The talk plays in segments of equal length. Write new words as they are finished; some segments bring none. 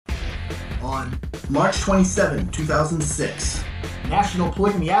On March 27, 2006, National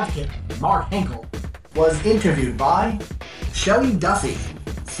Polygamy Advocate Mark Henkel was interviewed by Shelley Duffy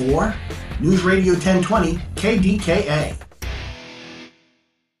for NewsRadio 1020 KDKA.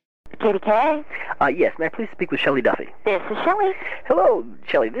 KDKA? Yes, may I please speak with Shelley Duffy? This is Shelley. Hello,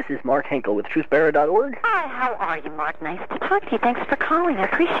 Shelley. This is Mark Henkel with TruthBearer.org. Hi, how are you, Mark? Nice to talk to you. Thanks for calling. I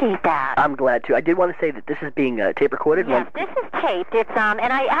appreciate that. I'm glad to. I did want to say that this is being tape recorded. Yes, this is taped. It's and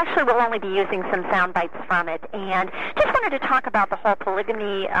I actually will only be using some sound bites from it. And just wanted to talk about the whole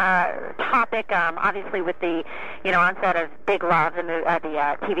polygamy topic. Obviously, with the onset of Big Love, the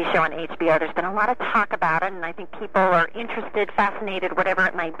TV show on HBO, there's been a lot of talk about it, and I think people are interested, fascinated, whatever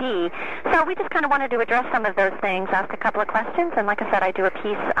it might be. So we just kind of wanted to address some of those things, ask a couple of questions, and like I said, I do a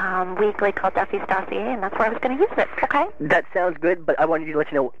piece weekly called Duffy's Dossier, and that's where I was going to use it, okay? That sounds good, but I wanted to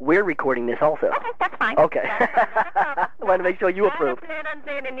let you know we're recording this also. Okay, that's fine. Okay. I want to make sure you approve. I don't plan on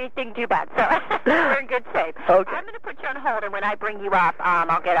saying anything too bad, so we're in good shape. Okay. I'm going to put you on hold, and when I bring you up,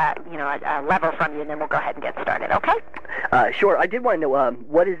 I'll get a level from you, and then we'll go ahead and get started, okay? Sure. I did want to know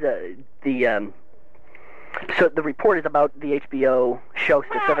what is so the report is about the HBO show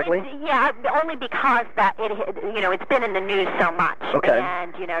specifically? Well, only because that it's been in the news so much. Okay.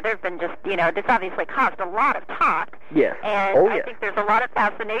 And, there've been just, this obviously caused a lot of talk. Yes. And I think there's a lot of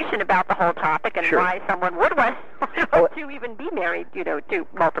fascination about the whole topic and why someone would want to even be married, to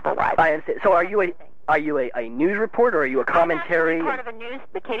multiple wives. I understand. So are you a news reporter, or are you a commentary? I'm part of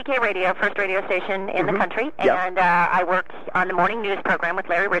the KDKA Radio, first radio station in the country, and I work on the morning news program with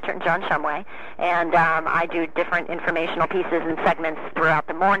Larry Richert and John Shumway, and I do different informational pieces and segments throughout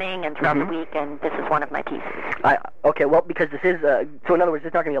the morning and throughout the week, and this is one of my pieces. Okay, well, because this is, so in other words,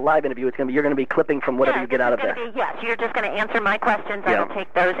 it's not going to be a live interview, you're going to be clipping from whatever you get out of this. Yes, you're just going to answer my questions, I will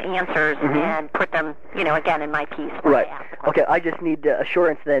take those answers and put them, again, in my piece. Right. Okay, I just need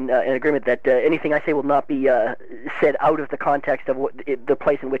assurance then, an agreement that anything I say will not be said out of the context of the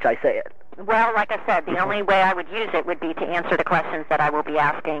place in which I say it. Well, like I said, the only way I would use it would be to answer the questions that I will be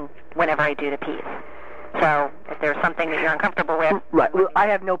asking whenever I do the piece. So, if there's something that you're uncomfortable with... Right. Well, I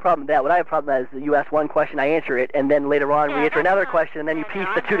have no problem with that. What I have a problem with is you ask one question, I answer it, and then later on we answer another question, and then you piece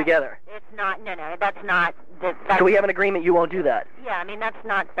the two together. It's not... No, that's not... So we have an agreement you won't do that? Yeah, I mean, that's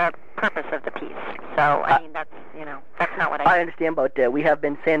not the purpose of the piece. So, I mean, that's, that's not what I understand, but we have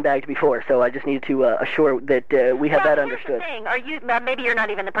been sandbagged before, so I just need to assure that we have that understood. Here's the thing. Are you... maybe you're not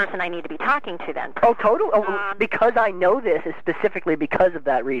even the person I need to be talking to then. Oh, totally? Because I know this is specifically because of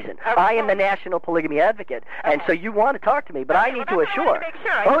that reason. Okay. I am the National Polygamy Advocate, and so you want to talk to me, but I need to assure.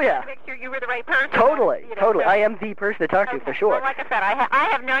 I wanted to make sure you were the right person. Totally, totally. I am the person to talk to for sure. Well, like I said, I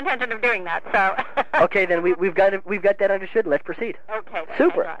have no intention of doing that, so... Okay, then we've got that understood. Let's proceed. Okay.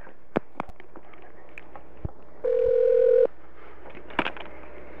 Super.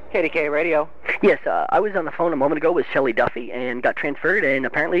 KDKA Radio. Yes, I was on the phone a moment ago with Shelley Duffy and got transferred and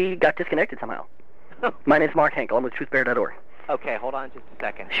apparently got disconnected somehow. My name's Mark Henkel. I'm with TruthBearer.org. Okay, hold on just a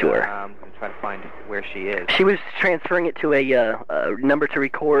second. Sure. I'm going to try to find where she is. She was transferring it to a number to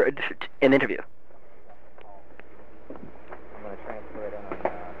record an interview. I'm going to transfer it on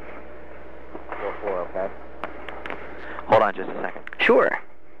 44, okay? Hold on just a second. Sure.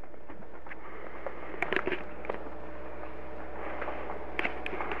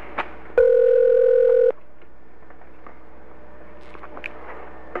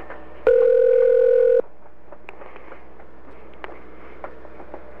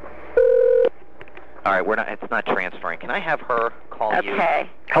 All right, it's not transferring. Can I have her call you? Okay.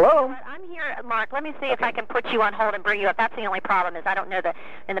 Hello? I'm here, Mark. Let me see if I can put you on hold and bring you up. That's the only problem is I don't know that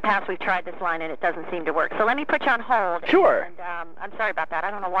in the past we've tried this line and it doesn't seem to work. So let me put you on hold. Sure. And I'm sorry about that.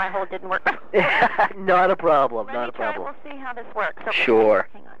 I don't know why hold didn't work. Not a problem. Let me try. We'll see how this works. Okay. Sure.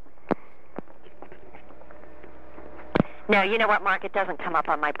 Hang on. No, you know what, Mark? It doesn't come up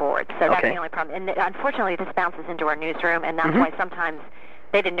on my board, so that's the only problem. And unfortunately, this bounces into our newsroom, and that's why sometimes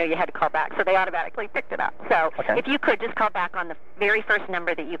they didn't know you had to call back, so they automatically picked it up. So if you could just call back on the very first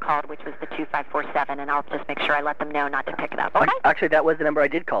number that you called, which was the 2547, and I'll just make sure I let them know not to pick it up, okay? Actually, that was the number I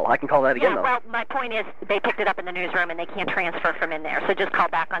did call. I can call that again, though. Well, my point is they picked it up in the newsroom, and they can't transfer from in there, so just call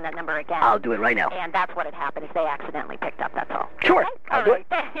back on that number again. I'll do it right now. And that's what had happened, is they accidentally picked up, that's all. Sure. Okay? I'll do it.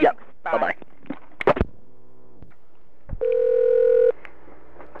 Thanks. Yep. Bye. Bye-bye.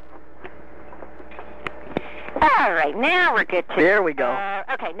 All right, now we're good to... There we go.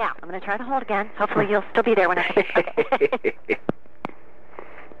 Okay, now, I'm going to try to hold again. Hopefully you'll still be there when I finish. Okay.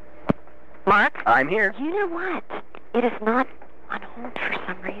 Mark? I'm here. You know what? It is not on hold for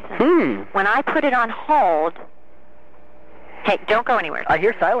some reason. When I put it on hold... Hey, don't go anywhere. I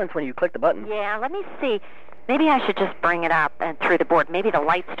hear silence when you click the button. Yeah, let me see. Maybe I should just bring it up and through the board. Maybe the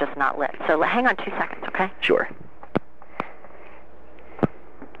light's just not lit. So hang on 2 seconds, okay? Sure.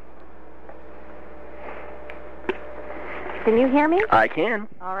 Can you hear me? I can.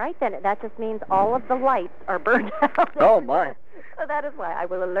 All right, then. That just means all of the lights are burned out. Oh, my. So that is why I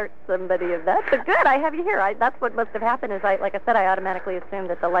will alert somebody of that. But good, I have you here. That's what must have happened is, like I said, I automatically assumed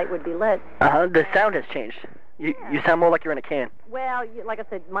that the light would be lit. The sound has changed. You sound more like you're in a can. Well, like I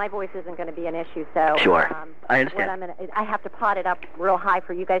said, my voice isn't going to be an issue, so... Sure, I understand. I have to pot it up real high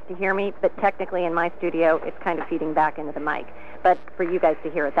for you guys to hear me, but technically in my studio, it's kind of feeding back into the mic. But for you guys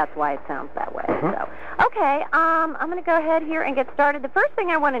to hear it, that's why it sounds that way. Mm-hmm. So, okay, I'm going to go ahead here and get started. The first thing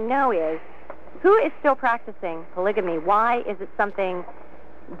I want to know is, who is still practicing polygamy? Why is it something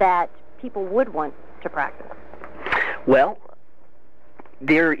that people would want to practice? Well,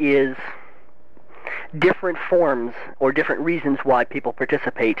 there is different forms or different reasons why people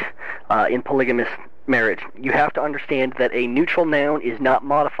participate in polygamous marriage. You have to understand that a neutral noun is not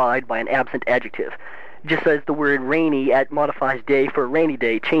modified by an absent adjective. Just as the word rainy modifies day for a rainy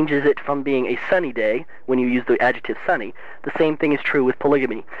day, changes it from being a sunny day when you use the adjective sunny, the same thing is true with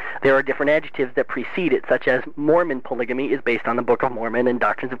polygamy. There are different adjectives that precede it, such as Mormon polygamy is based on the Book of Mormon and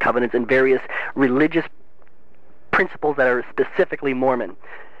Doctrines of Covenants and various religious principles that are specifically Mormon.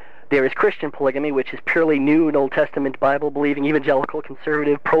 There is Christian polygamy, which is purely New and Old Testament Bible-believing, evangelical,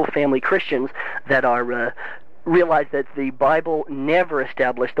 conservative, pro-family Christians that are realize that the Bible never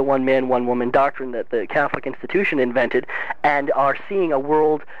established the one-man, one-woman doctrine that the Catholic institution invented, and are seeing a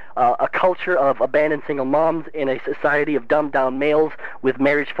world, a culture of abandoned single moms in a society of dumbed-down males with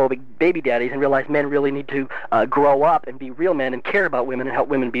marriage-phobic baby daddies, and realize men really need to grow up and be real men and care about women and help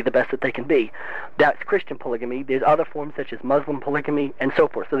women be the best that they can be. That's Christian polygamy. There's other forms such as Muslim polygamy and so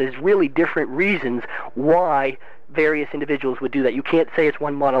forth. So there's really different reasons why various individuals would do that. You can't say it's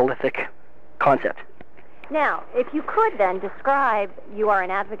one monolithic concept. Now, if you could then describe, you are an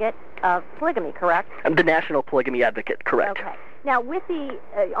advocate of polygamy, correct? I'm the National Polygamy Advocate, correct. Okay. Now, with the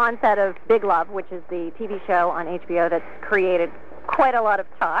onset of Big Love, which is the TV show on HBO that's created quite a lot of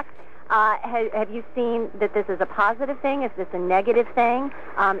talk, have you seen that this is a positive thing? Is this a negative thing?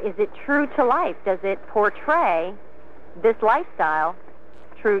 Is it true to life? Does it portray this lifestyle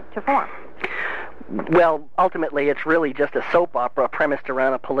true to form? Well, ultimately, it's really just a soap opera premised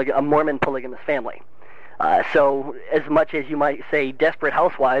around a Mormon polygamous family. So as much as you might say Desperate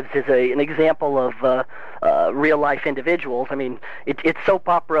Housewives is an example of real-life individuals, I mean, it's soap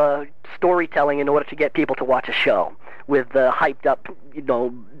opera storytelling in order to get people to watch a show with hyped-up,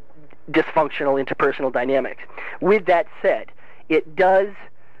 dysfunctional interpersonal dynamics. With that said, it does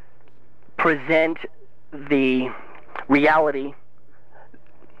present the reality.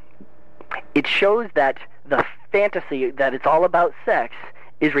 It shows that the fantasy that it's all about sex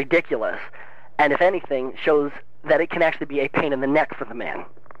is ridiculous, and if anything, shows that it can actually be a pain in the neck for the man.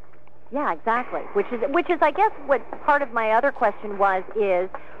 Yeah, exactly. Which is, I guess, what part of my other question is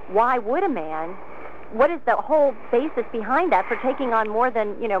why would a man? What is the whole basis behind that for taking on more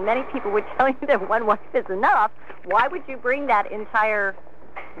than many people would tell you that one wife is enough? Why would you bring that entire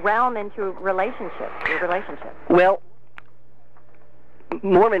realm into your relationship? Well,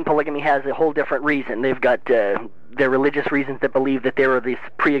 Mormon polygamy has a whole different reason. They've got their religious reasons that believe that there are these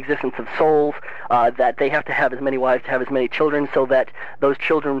pre-existence of souls, that they have to have as many wives to have as many children, so that those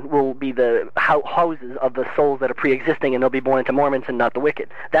children will be the houses of the souls that are pre-existing, and they'll be born into Mormons and not the wicked.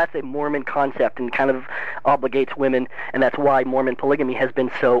 That's a Mormon concept and kind of obligates women, and that's why Mormon polygamy has been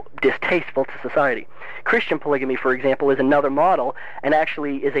so distasteful to society. Christian polygamy, for example, is another model, and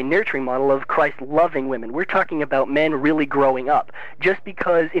actually is a nurturing model of Christ loving women. We're talking about men really growing up. Just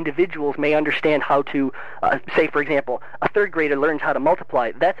because individuals may understand how to, say, for example, a third grader learns how to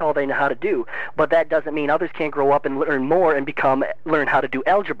multiply, that's all they know how to do, but that doesn't mean others can't grow up and learn more and learn how to do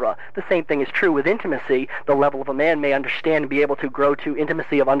algebra. The same thing is true with intimacy. The level of a man may understand and be able to grow to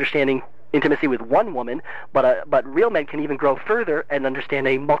intimacy of understanding intimacy with one woman, but real men can even grow further and understand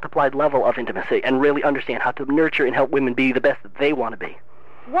a multiplied level of intimacy and really understand how to nurture and help women be the best that they want to be.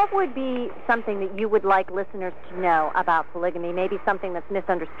 What would be something that you would like listeners to know about polygamy? Maybe something that's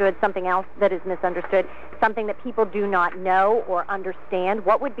misunderstood, something else that is misunderstood, something that people do not know or understand.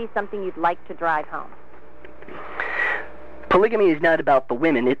 What would be something you'd like to drive home? Polygamy is not about the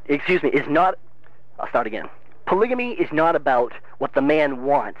women. I'll start again. Polygamy is not about what the man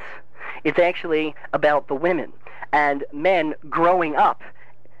wants. It's actually about the women and men growing up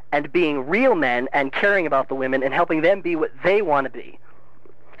and being real men and caring about the women and helping them be what they want to be.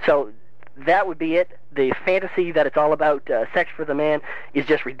 So that would be it. The fantasy that it's all about sex for the man is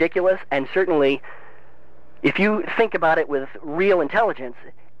just ridiculous, and certainly if you think about it with real intelligence,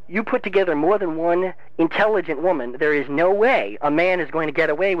 you put together more than one intelligent woman, there is no way a man is going to get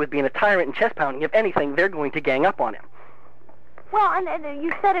away with being a tyrant and chest pounding. If anything, they're going to gang up on him. Well, and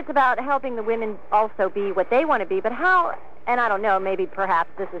you said it's about helping the women also be what they want to be, but how, and I don't know, maybe perhaps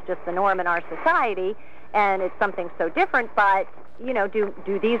this is just the norm in our society, and it's something so different, but, you know,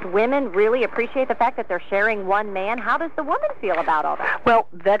 do these women really appreciate the fact that they're sharing one man? How does the woman feel about all that? Well,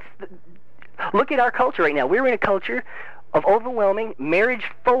 look at our culture right now. We're in a culture of overwhelming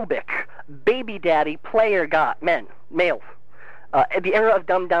marriage-phobic, baby daddy player males. The era of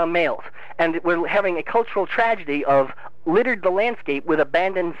dumbed-down males. And we're having a cultural tragedy of littered the landscape with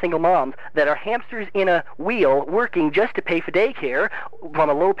abandoned single moms that are hamsters in a wheel working just to pay for daycare from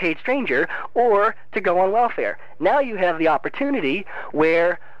a low-paid stranger or to go on welfare. Now you have the opportunity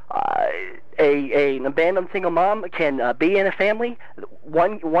where an abandoned single mom can be in a family.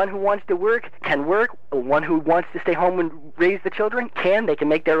 One who wants to work can work. One who wants to stay home and raise the children can. They can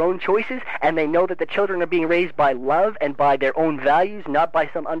make their own choices, and they know that the children are being raised by love and by their own values, not by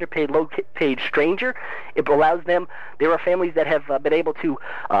some underpaid, low-paid stranger. It allows them. There are families that have been able to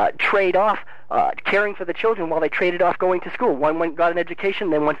trade off caring for the children while they traded off going to school. One got an education,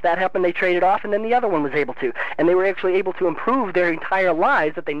 then once that happened, they traded off, and then the other one was able to. And they were actually able to improve their entire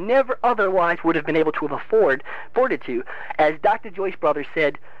lives that they never otherwise would have been able to have afforded to. As Dr. Joyce Brothers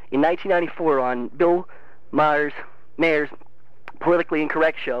said in 1994 on Bill Maher's Politically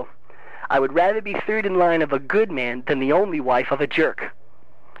Incorrect show, I would rather be third in line of a good man than the only wife of a jerk.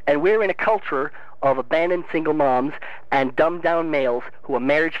 And we're in a culture of abandoned single moms and dumbed-down males who are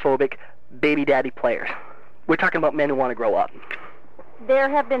marriage-phobic, baby daddy players. We're talking about men who want to grow up. There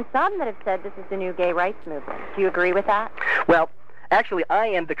have been some that have said this is the new gay rights movement. Do you agree with that? Well, actually, I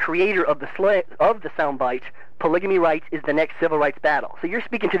am the creator of the soundbite, polygamy rights is the next civil rights battle. So you're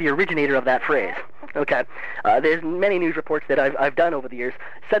speaking to the originator of that phrase. Okay. There's many news reports that I've done over the years.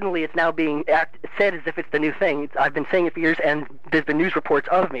 Suddenly it's now being said as if it's the new thing. I've been saying it for years, and there's been news reports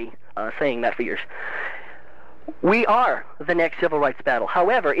of me saying that for years. We are the next civil rights battle.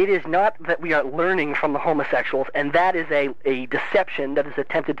 However, it is not that we are learning from the homosexuals, and that is a deception that is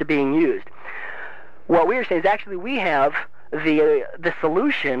attempted to being used. What we are saying is actually we have the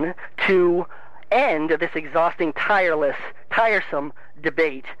solution to end this exhausting, tiresome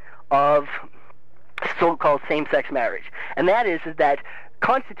debate of so-called same-sex marriage. And that is that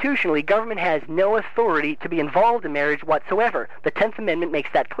constitutionally, government has no authority to be involved in marriage whatsoever. The 10th Amendment makes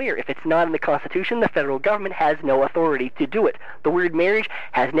that clear. If it's not in the Constitution, the federal government has no authority to do it. The word marriage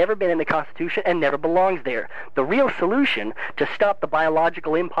has never been in the Constitution and never belongs there. The real solution to stop the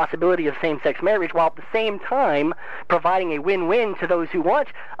biological impossibility of same-sex marriage, while at the same time providing a win-win to those who want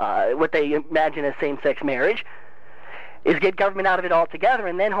what they imagine as same-sex marriage, is get government out of it altogether,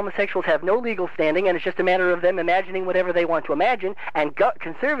 and then homosexuals have no legal standing, and it's just a matter of them imagining whatever they want to imagine, and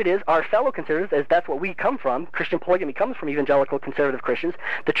conservatives, our fellow conservatives, as that's what we come from, Christian polygamy comes from evangelical conservative Christians,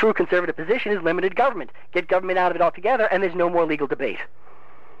 the true conservative position is limited government. Get government out of it altogether, and there's no more legal debate.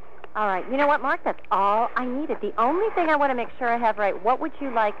 All right. You know what, Mark? That's all I needed. The only thing I want to make sure I have right, how would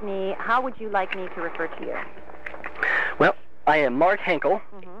you like me to refer to you? Well, I am Mark Henkel,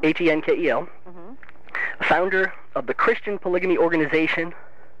 Henkel, founder of the Christian Polygamy Organization.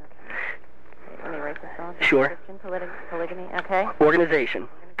 Okay. Let me write this down. Sure. Christian Polygamy, okay. Organization.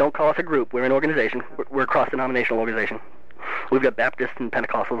 Don't call us a group. We're an organization. We're a cross-denominational organization. We've got Baptists and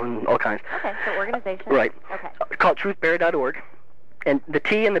Pentecostals and all kinds. Okay, so organization. Right. Okay. Called truthbearer.org. And the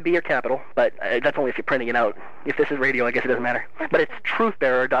T and the B are capital, but that's only if you're printing it out. If this is radio, I guess it doesn't matter. But it's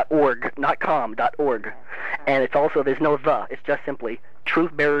truthbearer.org, not com.org. And it's also, there's no the. It's just simply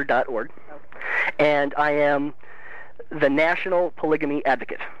truthbearer.org. And I am the National Polygamy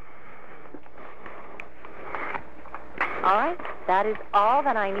Advocate. All right. That is all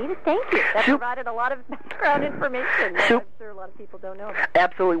that I needed. Thank you. That provided a lot of background information that I'm sure a lot of people don't know about.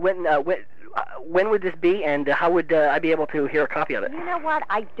 Absolutely. When would this be, and how would I be able to hear a copy of it? You know what?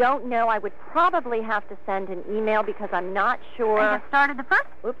 I don't know. I would probably have to send an email because I'm not sure. I just started the first.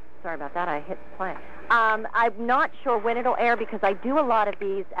 Oops. Sorry about that. I hit play. I'm not sure when it'll air because I do a lot of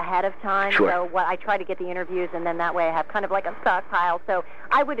these ahead of time. Sure. So I try to get the interviews, and then that way I have kind of like a stockpile. So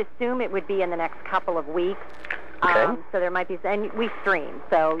I would assume it would be in the next couple of weeks. Okay. So there might be, and we stream,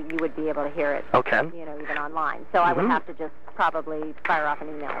 so you would be able to hear it. Okay. Even online. So I would have to just probably fire off an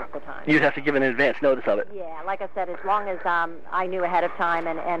email at the time. You'd have to give an advance notice of it. Yeah, like I said, as long as I knew ahead of time,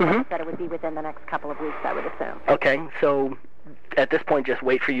 and like I said, it would be within the next couple of weeks, I would assume. Okay, so at this point, just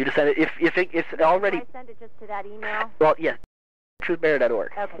wait for you to send it. If it's already. Can I send it just to that email? Well, yes.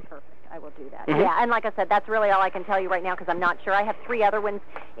 truthbearer.org. Okay, perfect. I will do that. Mm-hmm. Yeah, and like I said, that's really all I can tell you right now because I'm not sure. I have 3 other ones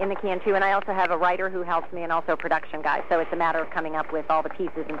in the can, too, and I also have a writer who helps me and also a production guy, so it's a matter of coming up with all the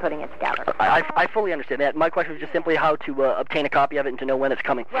pieces and putting it together. I fully understand that. My question was just simply how to obtain a copy of it and to know when it's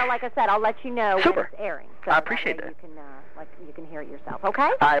coming. Well, like I said, I'll let you know when it's airing. So I appreciate that. You can hear it yourself, okay?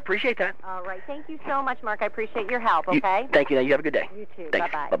 I appreciate that. All right. Thank you so much, Mark. I appreciate your help, okay? Thank you. Now, you have a good day. You too.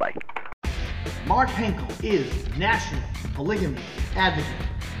 Thanks. Bye-bye. Bye-bye. Mark Henkel is National Polygamy Advocate,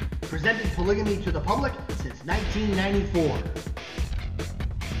 presenting polygamy to the public since 1994.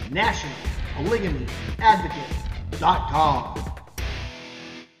 NationalPolygamyAdvocate.com